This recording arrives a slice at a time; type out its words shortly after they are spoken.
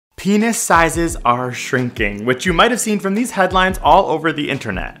Penis sizes are shrinking, which you might have seen from these headlines all over the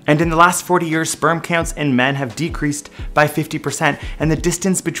internet. And in the last 40 years, sperm counts in men have decreased by 50%, and the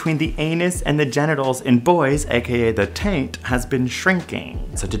distance between the anus and the genitals in boys, aka the taint, has been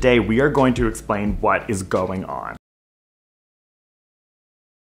shrinking. So today we are going to explain what is going on.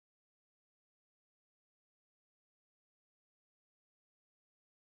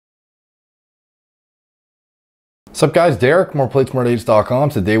 What's up guys, Derek, moreplatesmoredates.com.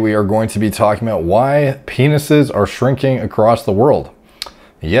 Today we are going to be talking about why penises are shrinking across the world.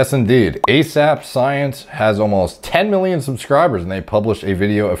 Yes indeed, ASAP Science has almost 10 million subscribers and they published a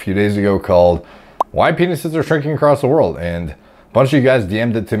video a few days ago called Why Penises Are Shrinking Across the World. And a bunch of you guys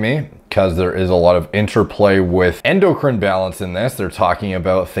DM'd it to me because there is a lot of interplay with endocrine balance in this. They're talking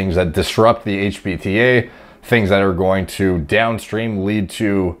about things that disrupt the HPTA, things that are going to downstream lead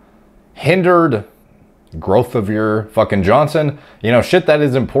to hindered growth of your fucking Johnson, you know, shit that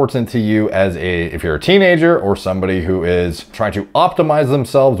is important to you as if you're a teenager or somebody who is trying to optimize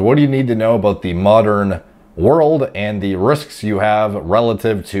themselves. What do you need to know about the modern world and the risks you have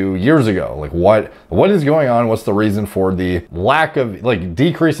relative to years ago? Like what is going on? What's the reason for the lack of, like,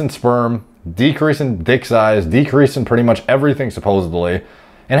 decrease in sperm, decrease in dick size, decrease in pretty much everything supposedly,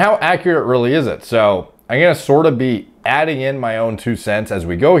 and how accurate really is it? So I'm gonna sort of be adding in my own 2 cents as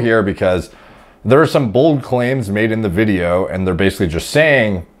we go here, because there are some bold claims made in the video, and they're basically just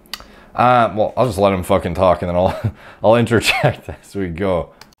saying, well, I'll just let them fucking talk and then I'll interject as we go.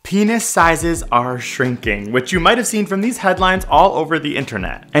 Penis sizes are shrinking, which you might have seen from these headlines all over the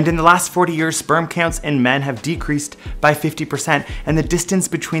internet. And in the last 40 years, sperm counts in men have decreased by 50%, and the distance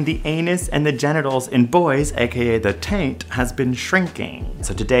between the anus and the genitals in boys, aka the taint, has been shrinking.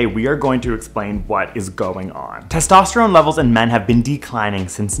 So today we are going to explain what is going on. Testosterone levels in men have been declining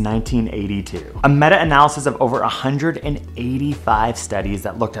since 1982. A meta-analysis of over 185 studies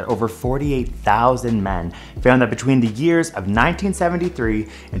that looked at over 48,000 men found that between the years of 1973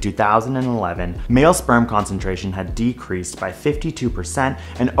 in 2011, male sperm concentration had decreased by 52%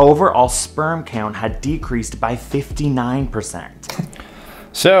 and overall sperm count had decreased by 59%.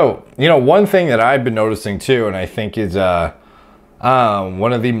 So, you know, one thing that I've been noticing too, and I think is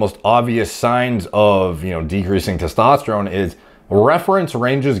one of the most obvious signs of, you know, decreasing testosterone is reference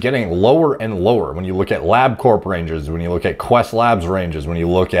ranges getting lower and lower. When you look at LabCorp ranges, when you look at Quest Labs ranges, when you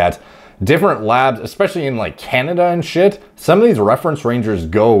look at different labs, especially in like Canada and shit, some of these reference ranges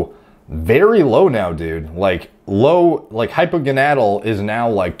go very low now, dude. Like low, like hypogonadal is now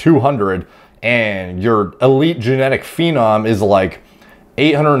like 200, and your elite genetic phenom is like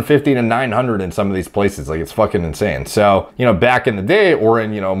 850 to 900 in some of these places. Like, it's fucking insane. So, you know, back in the day, or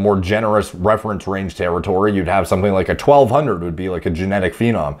in, you know, more generous reference range territory, you'd have something like a 1200 would be like a genetic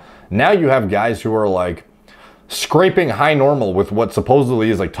phenom. Now you have guys who are like scraping high normal with what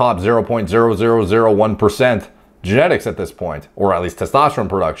supposedly is like top 0.0001% genetics at this point, or at least testosterone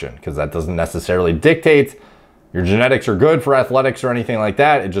production, because that doesn't necessarily dictate your genetics are good for athletics or anything like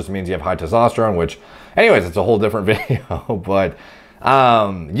that. It just means you have high testosterone, which anyways, it's a whole different video. But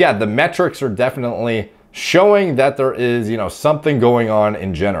yeah, the metrics are definitely showing that there is, you know, something going on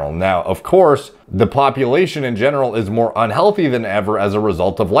in general. Now, of course, the population in general is more unhealthy than ever as a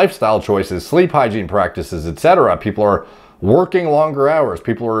result of lifestyle choices, sleep hygiene practices, etc. People are working longer hours.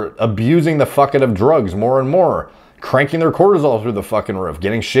 People are abusing the fuck out of drugs more and more, cranking their cortisol through the fucking roof,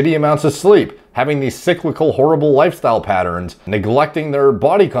 getting shitty amounts of sleep, having these cyclical, horrible lifestyle patterns, neglecting their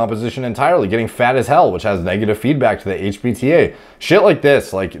body composition entirely, getting fat as hell, which has negative feedback to the HPTA. Shit like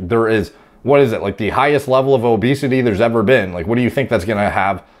this, like there is, what is it, like the highest level of obesity there's ever been. Like, what do you think that's gonna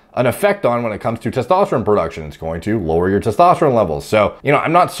have an effect on when it comes to testosterone production? It's going to lower your testosterone levels. So, you know,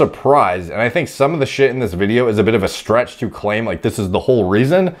 I'm not surprised. And I think some of the shit in this video is a bit of a stretch to claim like this is the whole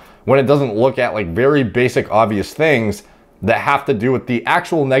reason, when it doesn't look at like very basic, obvious things that have to do with the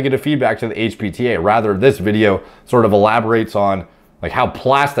actual negative feedback to the HPTA. Rather, this video sort of elaborates on like how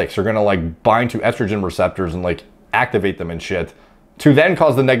plastics are gonna like bind to estrogen receptors and like activate them and shit, to then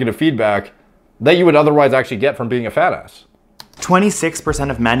cause the negative feedback that you would otherwise actually get from being a fat ass. 26%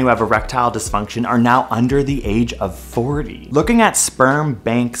 of men who have erectile dysfunction are now under the age of 40. Looking at sperm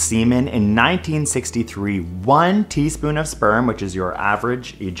bank semen in 1963, 1 teaspoon of sperm, which is your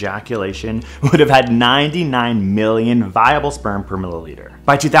average ejaculation, would have had 99 million viable sperm per milliliter.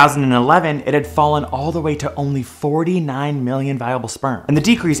 By 2011, it had fallen all the way to only 49 million viable sperm. And the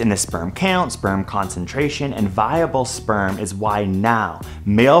decrease in the sperm count, sperm concentration, and viable sperm is why now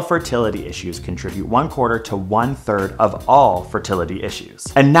male fertility issues contribute 1/4 to 1/3 of all fertility issues.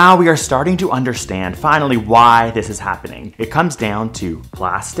 And now we are starting to understand finally why this is happening. It comes down to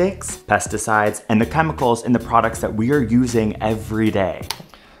plastics, pesticides, and the chemicals in the products that we are using every day.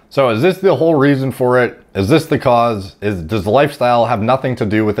 So is this the whole reason for it? Is this the cause? Does the lifestyle have nothing to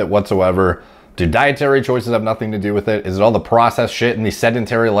do with it whatsoever? Do dietary choices have nothing to do with it? Is it all the processed shit and the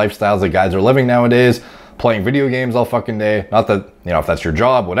sedentary lifestyles that guys are living nowadays? Playing video games all fucking day? Not that, you know, if that's your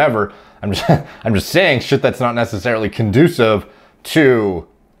job, whatever. I'm just saying shit that's not necessarily conducive to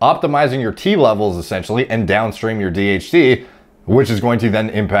optimizing your T levels essentially and downstream your DHT, which is going to then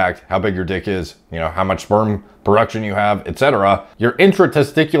impact how big your dick is, you know, how much sperm production you have, etc. Your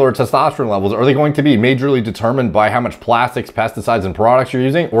intratesticular testosterone levels, are they going to be majorly determined by how much plastics, pesticides, and products you're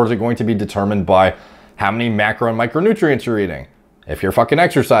using? Or is it going to be determined by how many macro and micronutrients you're eating? If you're fucking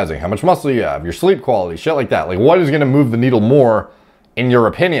exercising, how much muscle you have, your sleep quality, shit like that. Like, what is gonna move the needle more, in your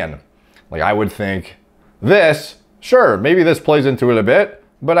opinion? Like, I would think this, sure, maybe this plays into it a bit,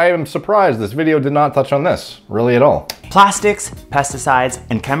 but I am surprised this video did not touch on this, really at all. Plastics, pesticides,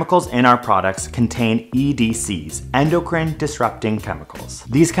 and chemicals in our products contain EDCs, endocrine disrupting chemicals.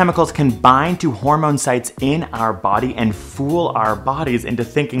 These chemicals can bind to hormone sites in our body and fool our bodies into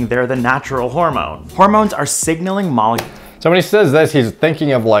thinking they're the natural hormone. Hormones are signaling molecules. So when he says this, he's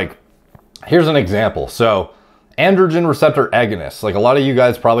thinking of, like, here's an example. So androgen receptor agonists, like a lot of you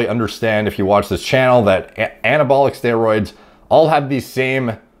guys probably understand if you watch this channel that anabolic steroids all have the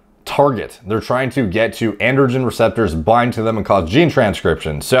same target. They're trying to get to androgen receptors, bind to them, and cause gene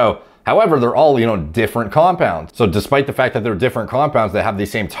transcription. So, however, they're all, you know, different compounds. So despite the fact that they're different compounds, they have the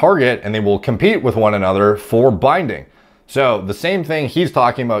same target and they will compete with one another for binding. So the same thing he's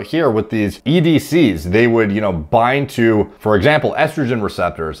talking about here with these EDCs, they would, you know, bind to, for example, estrogen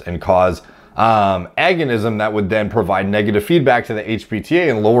receptors and cause agonism that would then provide negative feedback to the HPTA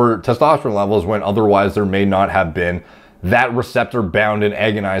and lower testosterone levels when otherwise there may not have been that receptor bound and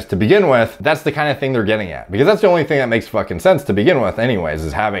agonized to begin with. That's the kind of thing they're getting at, because that's the only thing that makes fucking sense to begin with anyways,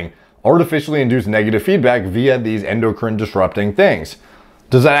 is having artificially induced negative feedback via these endocrine disrupting things.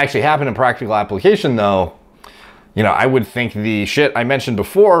 Does that actually happen in practical application though? You know, I would think the shit I mentioned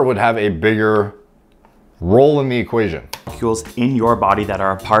before would have a bigger role in the equation. Molecules in your body that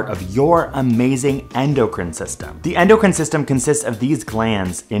are a part of your amazing endocrine system. The endocrine system consists of these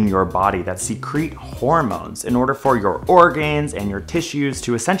glands in your body that secrete hormones in order for your organs and your tissues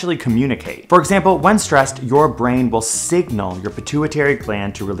to essentially communicate. For example, when stressed, your brain will signal your pituitary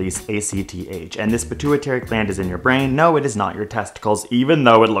gland to release ACTH, and this pituitary gland is in your brain. No, it is not your testicles, even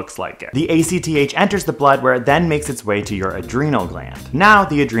though it looks like it. The ACTH enters the blood where it then makes its way to your adrenal gland. Now,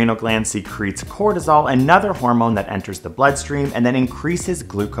 the adrenal gland secretes cortisol, another hormone that enters the bloodstream and then increases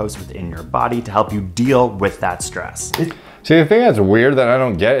glucose within your body to help you deal with that stress. See, the thing that's weird that I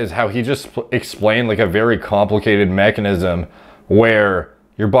don't get is how he just explained like a very complicated mechanism where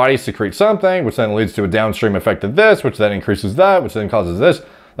your body secretes something, which then leads to a downstream effect of this, which then increases that, which then causes this.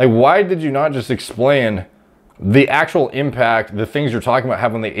 Like, why did you not just explain the actual impact the things you're talking about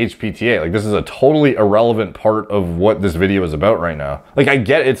have on the HPTA? Like, this is a totally irrelevant part of what this video is about right now. Like, I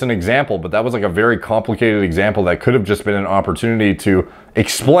get it's an example, but that was like a very complicated example that could have just been an opportunity to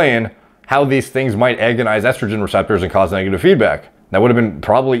explain how these things might agonize estrogen receptors and cause negative feedback. That would have been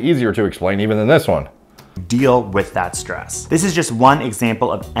probably easier to explain even than this one. Deal with that stress. This is just one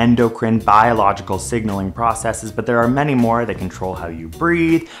example of endocrine biological signaling processes, but there are many more that control how you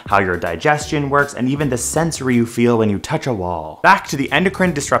breathe, how your digestion works, and even the sensory you feel when you touch a wall. Back to the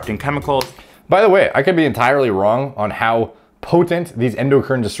endocrine disrupting chemicals. By the way, I could be entirely wrong on how potent these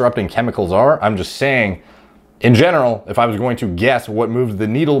endocrine disrupting chemicals are. I'm just saying, in general, if I was going to guess what moves the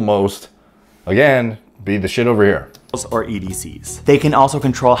needle most, again, be the shit over here. Or EDCs. They can also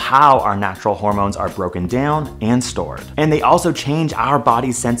control how our natural hormones are broken down and stored. And they also change our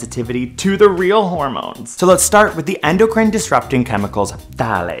body's sensitivity to the real hormones. So let's start with the endocrine disrupting chemicals,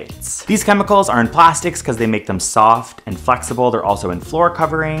 phthalates. These chemicals are in plastics because they make them soft and flexible. They're also in floor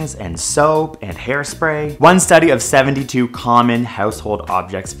coverings and soap and hairspray. One study of 72 common household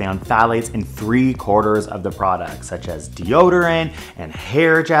objects found phthalates in 3/4 of the products, such as deodorant and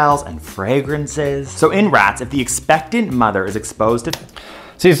hair gels and fragrances. So in rats, if the expectant mother is exposed to...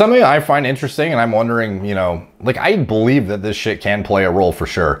 See, something I find interesting, and I'm wondering, you know, like, I believe that this shit can play a role for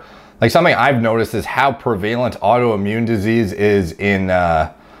sure. Like, something I've noticed is how prevalent autoimmune disease is in,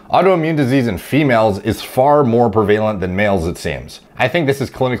 autoimmune disease in females is far more prevalent than males, it seems. I think this is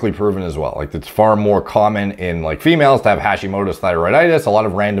clinically proven as well. Like, it's far more common in, like, females to have Hashimoto's thyroiditis, a lot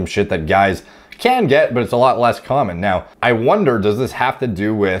of random shit that guys can get, but it's a lot less common. Now, I wonder, does this have to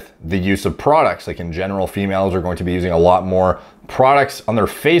do with the use of products? Like, in general, females are going to be using a lot more products on their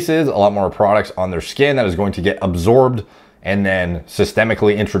faces, a lot more products on their skin that is going to get absorbed and then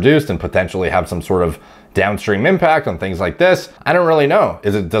systemically introduced and potentially have some sort of downstream impact on things like this? I don't really know.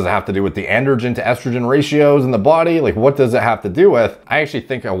 Does it have to do with the androgen to estrogen ratios in the body? Like, what does it have to do with? I actually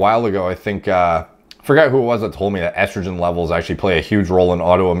think a while ago, I forgot who it was that told me that estrogen levels actually play a huge role in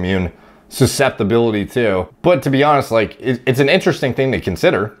autoimmune susceptibility too. But to be honest, like, it's an interesting thing to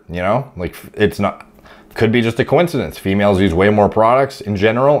consider, you know? Like, could be just a coincidence. Females use way more products in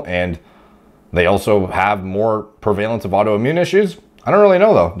general, and they also have more prevalence of autoimmune issues. I don't really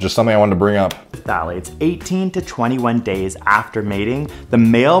know though, just something I wanted to bring up. Phthalates, 18 to 21 days after mating, the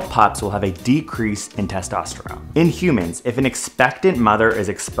male pups will have a decrease in testosterone. In humans, if an expectant mother is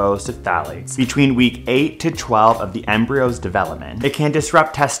exposed to phthalates between week 8 to 12 of the embryo's development, it can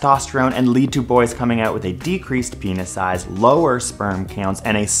disrupt testosterone and lead to boys coming out with a decreased penis size, lower sperm counts,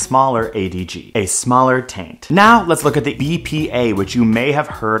 and a smaller ADG, a smaller taint. Now let's look at the BPA, which you may have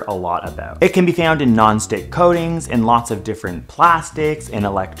heard a lot about. It can be found in non-stick coatings, in lots of different plastics, in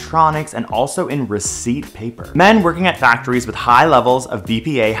electronics, and also in receipt paper. Men working at factories with high levels of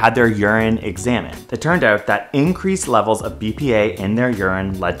BPA had their urine examined. It turned out that increased levels of BPA in their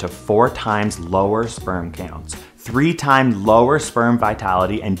urine led to 4 times lower sperm counts, 3 times lower sperm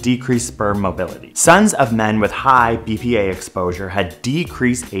vitality, and decreased sperm mobility. Sons of men with high BPA exposure had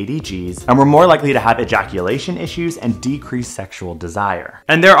decreased ADGs and were more likely to have ejaculation issues and decreased sexual desire.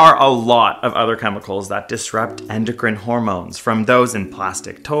 And there are a lot of other chemicals that disrupt endocrine hormones, from those in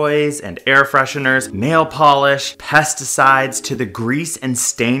plastic toys and air fresheners, nail polish, pesticides, to the grease and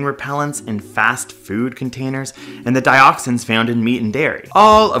stain repellents in fast food containers, and the dioxins found in meat and dairy,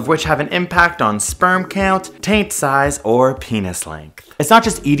 all of which have an impact on sperm count, taint size, or penis length. It's not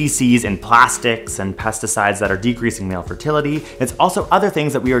just EDCs and plastics and pesticides that are decreasing male fertility, it's also other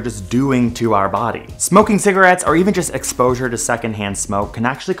things that we are just doing to our body. Smoking cigarettes, or even just exposure to secondhand smoke, can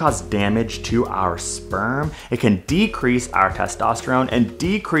actually cause damage to our sperm. It can decrease our testosterone and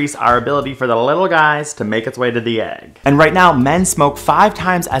decrease our ability for the little guys to make its way to the egg. And right now, men smoke 5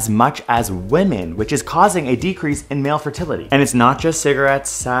 times as much as women, which is causing a decrease in male fertility. And it's not just cigarettes,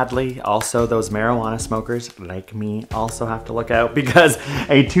 sadly. Also, those marijuana smokers like me also have to look out, because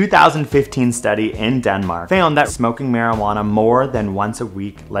a 2015 study in Denmark found that smoking marijuana more than once a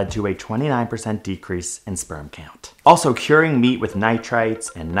week led to a 29% decrease in sperm count. Also, curing meat with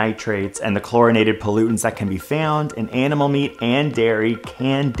nitrites and nitrates and the chlorinated pollutants that can be found in animal meat and dairy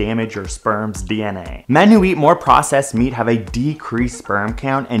can damage your sperm's DNA. Men who eat more processed meat have a decreased sperm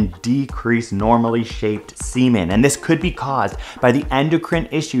count and decreased normally shaped semen, and this could be caused by the endocrine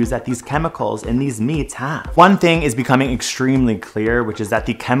issues that these chemicals in these meats have. One thing is becoming extremely clear, which is that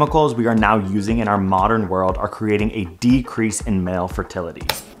the chemicals we are now using in our modern world are creating a decrease in male fertility.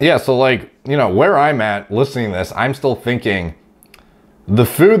 Yeah, so like, you know, where I'm at listening to this, I'm still thinking the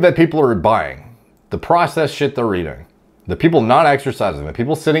food that people are buying, the processed shit they're eating, the people not exercising, the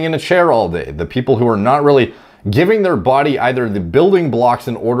people sitting in a chair all day, the people who are not really giving their body either the building blocks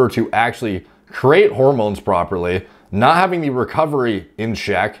in order to actually create hormones properly, not having the recovery in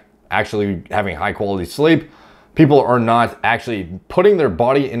check, actually having high quality sleep. People are not actually putting their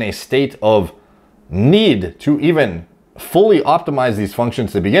body in a state of need to even fully optimize these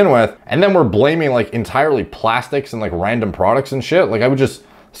functions to begin with. And then we're blaming like entirely plastics and like random products and shit. Like, I would just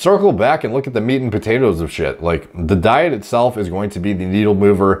circle back and look at the meat and potatoes of shit. Like, the diet itself is going to be the needle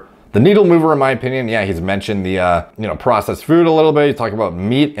mover. The needle mover, in my opinion, yeah, he's mentioned the, you know, processed food a little bit. He's talking about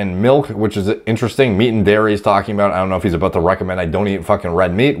meat and milk, which is interesting. Meat and dairy he's talking about. I don't know if he's about to recommend I don't eat fucking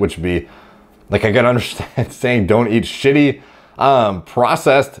red meat, which would be, like, I can understand saying don't eat shitty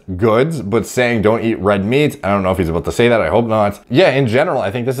processed goods, but saying don't eat red meat, I don't know if he's about to say that. I hope not. Yeah, in general,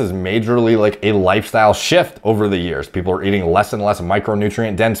 I think this is majorly like a lifestyle shift over the years. People are eating less and less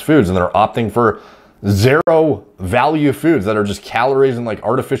micronutrient dense foods, and they're opting for zero value foods that are just calories and like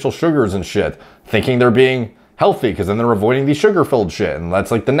artificial sugars and shit, thinking they're being healthy because then they're avoiding the sugar filled shit. And that's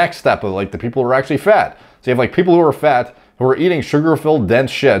like the next step of like the people who are actually fat. So you have like people who are fat, who are eating sugar filled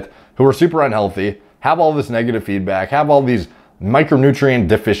dense shit, who are super unhealthy, have all this negative feedback, have all these micronutrient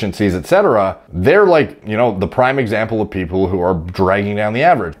deficiencies, etc. They're like, you know, the prime example of people who are dragging down the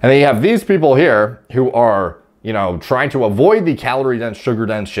average. And then you have these people here who are, you know, trying to avoid the calorie dense, sugar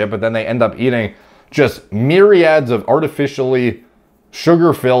dense shit, but then they end up eating just myriads of artificially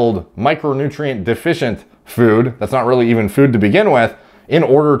sugar filled, micronutrient deficient food that's not really even food to begin with, in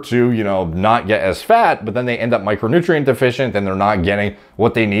order to, you know, not get as fat, but then they end up micronutrient deficient and they're not getting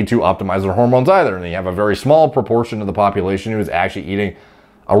what they need to optimize their hormones either. And you have a very small proportion of the population who is actually eating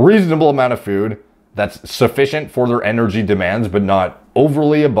a reasonable amount of food that's sufficient for their energy demands, but not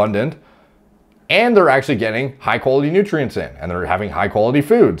overly abundant. and they're actually getting high quality nutrients in, and they're having high quality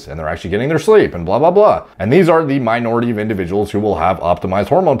foods, and they're actually getting their sleep, and blah, blah, blah. And these are the minority of individuals who will have optimized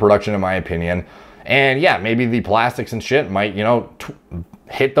hormone production, in my opinion. And yeah, maybe the plastics and shit might, you know,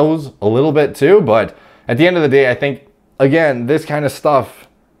 hit those a little bit too. But at the end of the day, I think, again, this kind of stuff,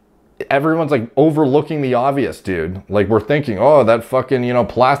 everyone's like overlooking the obvious, dude. Like, we're thinking, oh, that fucking, you know,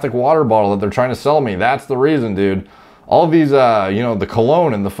 plastic water bottle that they're trying to sell me, that's the reason, dude. All these, you know, the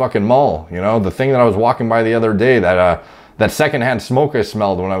cologne in the fucking mall, you know, the thing that I was walking by the other day, that secondhand smoke I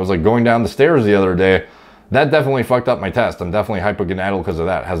smelled when I was like going down the stairs the other day, that definitely fucked up my test. I'm definitely hypogonadal because of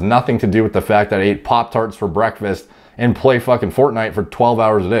that. It has nothing to do with the fact that I ate Pop-Tarts for breakfast and play fucking Fortnite for 12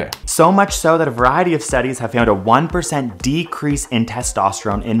 hours a day. So much so that a variety of studies have found a 1% decrease in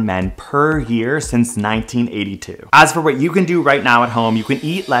testosterone in men per year since 1982. As for what you can do right now at home, you can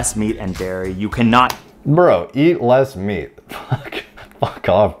eat less meat and dairy. You cannot... Bro, eat less meat. Fuck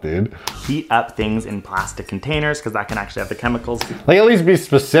off, dude. Heat up things in plastic containers because that can actually have the chemicals. Like, at least be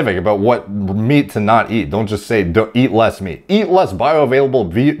specific about what meat to not eat. Don't just say, don't eat less meat. Eat less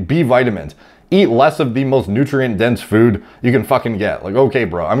bioavailable B vitamins. Eat less of the most nutrient-dense food you can fucking get. Like, okay,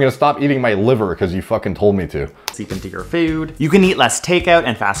 bro, I'm gonna stop eating my liver because you fucking told me to. Seep into your food. You can eat less takeout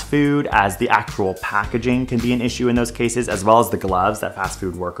and fast food, as the actual packaging can be an issue in those cases, as well as the gloves that fast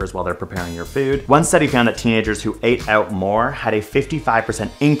food workers while they're preparing your food. One study found that teenagers who ate out more had a 55%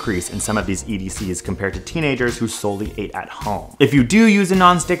 increase in some of these EDCs compared to teenagers who solely ate at home. If you do use a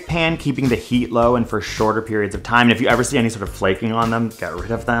non-stick pan, keeping the heat low and for shorter periods of time, and if you ever see any sort of flaking on them, get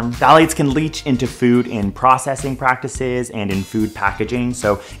rid of them. Phthalates can leach into food in processing practices and in food packaging,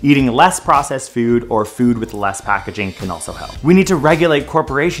 so eating less processed food or food with less packaging can also help. We need to regulate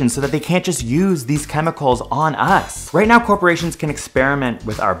corporations so that they can't just use these chemicals on us. Right now, corporations can experiment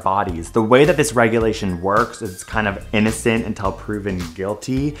with our bodies. The way that this regulation works is kind of innocent until proven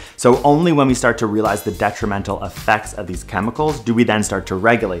guilty, so only when we start to realize the detrimental effects of these chemicals do we then start to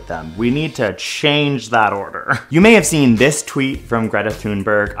regulate them. We need to change that order. You may have seen this tweet from Greta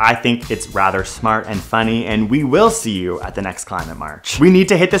Thunberg. I think it's rather smart and funny, and we will see you at the next climate march. We need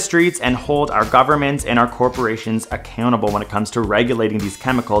to hit the streets and hold our governments and our corporations accountable when it comes to regulating these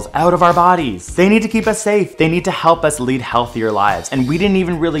chemicals out of our bodies. They need to keep us safe. They need to help us lead healthier lives. And we didn't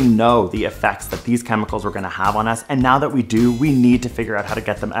even really know the effects that these chemicals were gonna have on us. And now that we do, we need to figure out how to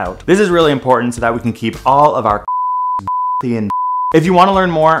get them out. This is really important so that we can keep all of our in. If you wanna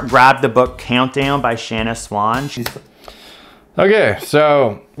learn more, grab the book Countdown by Shanna Swan. Okay,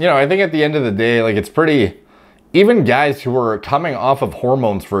 so, you know, I think at the end of the day, like, it's pretty, even guys who are coming off of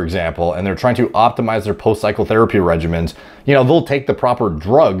hormones, for example, and they're trying to optimize their post-psychotherapy regimens, you know, they'll take the proper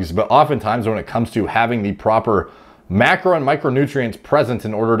drugs, but oftentimes when it comes to having the proper macro and micronutrients present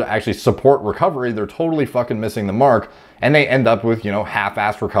in order to actually support recovery, they're totally fucking missing the mark, and they end up with, you know,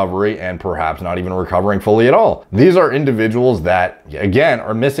 half-assed recovery and perhaps not even recovering fully at all. These are individuals that, again,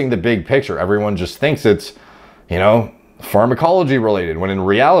 are missing the big picture. Everyone just thinks it's, you know, pharmacology related, when in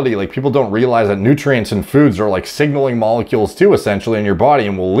reality, like, people don't realize that nutrients in foods are like signaling molecules too, essentially, in your body,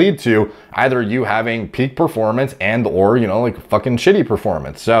 and will lead to either you having peak performance and or, you know, like, fucking shitty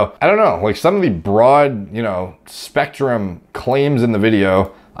performance. So I don't know, like, some of the broad, you know, spectrum claims in the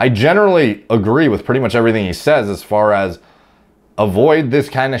video, I generally agree with pretty much everything he says as far as avoid this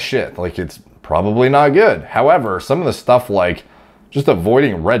kind of shit. Like, it's probably not good. However, some of the stuff like just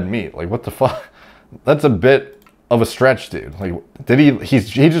avoiding red meat, like, what the fuck, that's a bit of a stretch, dude. Like, did he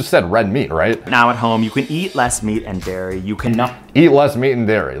just said red meat, right? Now at home, you can eat less meat and dairy. You cannot eat less meat and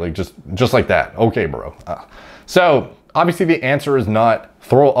dairy, like, just like that. Okay, bro. So obviously the answer is not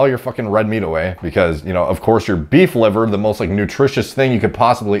throw all your fucking red meat away, because, you know, of course, your beef liver, the most like nutritious thing you could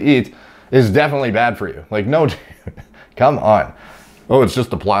possibly eat, is definitely bad for you. Like, no, dude, come on. Oh, it's just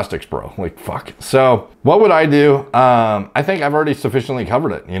the plastics, bro. Like, fuck. So what would I do? I think I've already sufficiently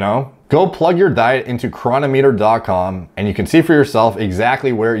covered it, you know? Go plug your diet into chronometer.com and you can see for yourself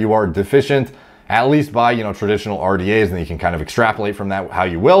exactly where you are deficient, at least by, you know, traditional RDAs, and you can kind of extrapolate from that how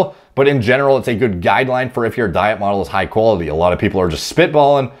you will. But in general, it's a good guideline for if your diet model is high quality. A lot of people are just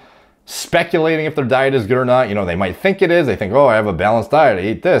spitballing, speculating if their diet is good or not. You know, they might think it is. They think, oh, I have a balanced diet. I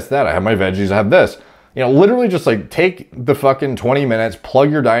eat this, that. I have my veggies. I have this. You know, literally just like take the fucking 20 minutes, plug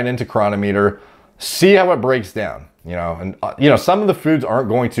your diet into Chronometer, see how it breaks down, you know. And, you know, some of the foods aren't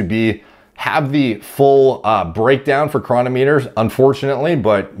going to have the full breakdown for Chronometers, unfortunately,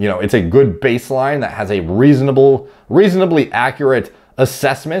 but, you know, it's a good baseline that has a reasonably accurate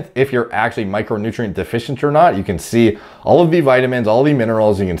assessment if you're actually micronutrient deficient or not. You can see all of the vitamins, all the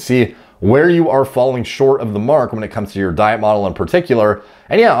minerals. You can see where you are falling short of the mark when it comes to your diet model in particular.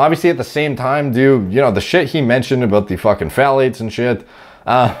 And yeah, obviously at the same time, do, you know, the shit he mentioned about the fucking phthalates and shit,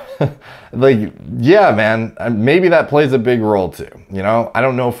 Like, yeah, man, maybe that plays a big role too. You know, I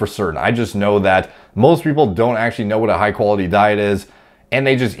don't know for certain. I just know that most people don't actually know what a high quality diet is, and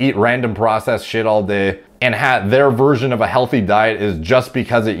they just eat random processed shit all day, and their version of a healthy diet is just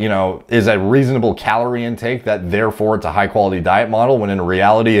because it, you know, is a reasonable calorie intake, that therefore it's a high quality diet model, when in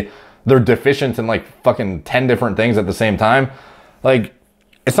reality, they're deficient in like fucking 10 different things at the same time. Like,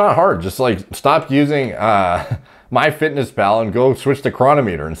 it's not hard. Just like stop using MyFitnessPal and go switch to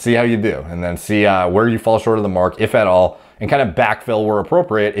Chronometer and see how you do, and then see where you fall short of the mark, if at all, and kind of backfill where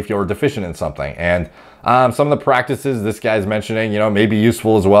appropriate if you're deficient in something. And some of the practices this guy's mentioning, you know, may be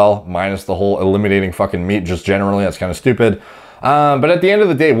useful as well, minus the whole eliminating fucking meat just generally. That's kind of stupid. But at the end of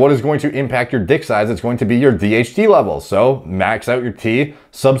the day, what is going to impact your dick size? It's going to be your DHT levels. So max out your T.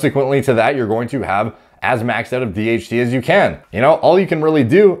 Subsequently to that, you're going to have as maxed out of DHT as you can. You know, all you can really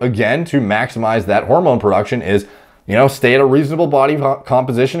do, again, to maximize that hormone production is, you know, stay at a reasonable body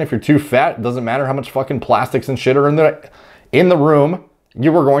composition. If you're too fat, it doesn't matter how much fucking plastics and shit are in the room,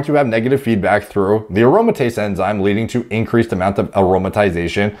 you are going to have negative feedback through the aromatase enzyme, leading to increased amount of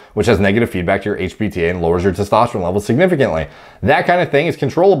aromatization, which has negative feedback to your HPTA and lowers your testosterone levels significantly. That kind of thing is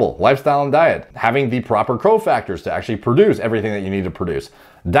controllable. Lifestyle and diet, having the proper cofactors to actually produce everything that you need to produce.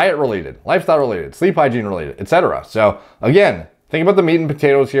 Diet related, lifestyle related, sleep hygiene related, etc. So again, think about the meat and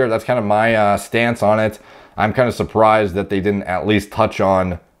potatoes here. That's kind of my stance on it. I'm kind of surprised that they didn't at least touch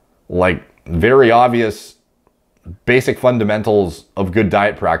on like very obvious basic fundamentals of good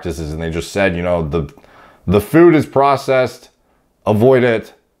diet practices, and they just said, you know, the food is processed, avoid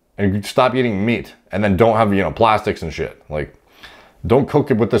it, and stop eating meat, and then don't have, you know, plastics and shit. Like, don't cook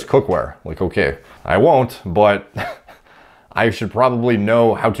it with this cookware. Like, okay, I won't, but I should probably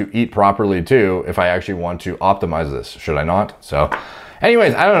know how to eat properly too if I actually want to optimize this, should I not? So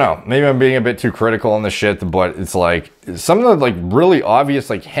anyways, I don't know. Maybe I'm being a bit too critical on this shit, but it's like some of the like really obvious,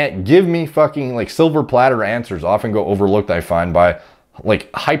 like give me fucking like silver platter answers often go overlooked, I find, by like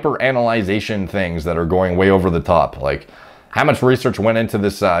hyper analyzation things that are going way over the top. Like how much research went into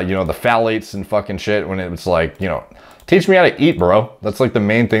this, you know, the phthalates and fucking shit, when it was like, you know, teach me how to eat, bro. That's like the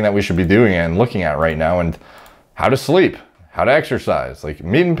main thing that we should be doing and looking at right now, and how to sleep. How to exercise, like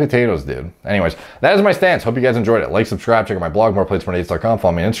meat and potatoes, dude. Anyways, that is my stance. Hope you guys enjoyed it. Like, subscribe, check out my blog, moreplates.com.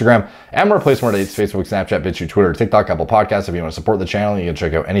 Follow me on Instagram, and moreplates.dates, Facebook, Snapchat, BitChute, Twitter, TikTok, Apple Podcasts. If you want to support the channel, you can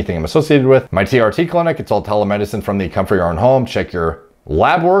check out anything I'm associated with. My TRT clinic, it's all telemedicine from the comfort of your own home. Check your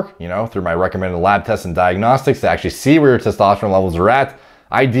lab work, you know, through my recommended lab tests and diagnostics to actually see where your testosterone levels are at,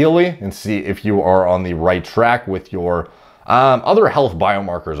 ideally, and see if you are on the right track with your other health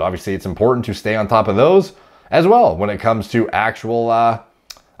biomarkers. Obviously, it's important to stay on top of those as well when it comes to actual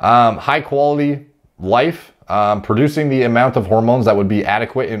high quality life, producing the amount of hormones that would be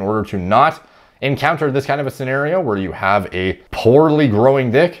adequate in order to not encounter this kind of a scenario where you have a poorly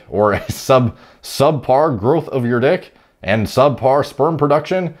growing dick, or a subpar growth of your dick and subpar sperm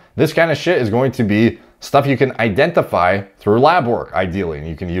production. This kind of shit is going to be stuff you can identify through lab work, ideally, and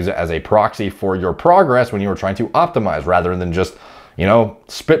you can use it as a proxy for your progress when you are trying to optimize, rather than just, you know,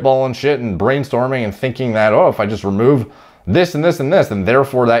 spitballing shit and brainstorming and thinking that, oh, if I just remove this and this and this, and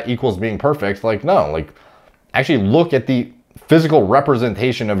therefore that equals being perfect. Like, no, like actually look at the physical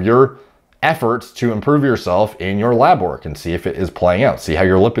representation of your efforts to improve yourself in your lab work and see if it is playing out. See how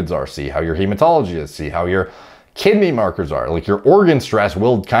your lipids are, see how your hematology is, see how your kidney markers are. Like your organ stress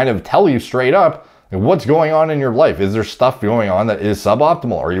will kind of tell you straight up what's going on in your life. Is there stuff going on that is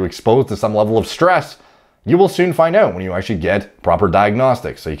suboptimal? Are you exposed to some level of stress? You will soon find out when you actually get proper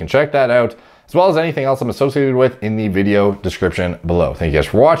diagnostics. So you can check that out, as well as anything else I'm associated with, in the video description below. Thank you guys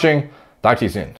for watching. Talk to you soon.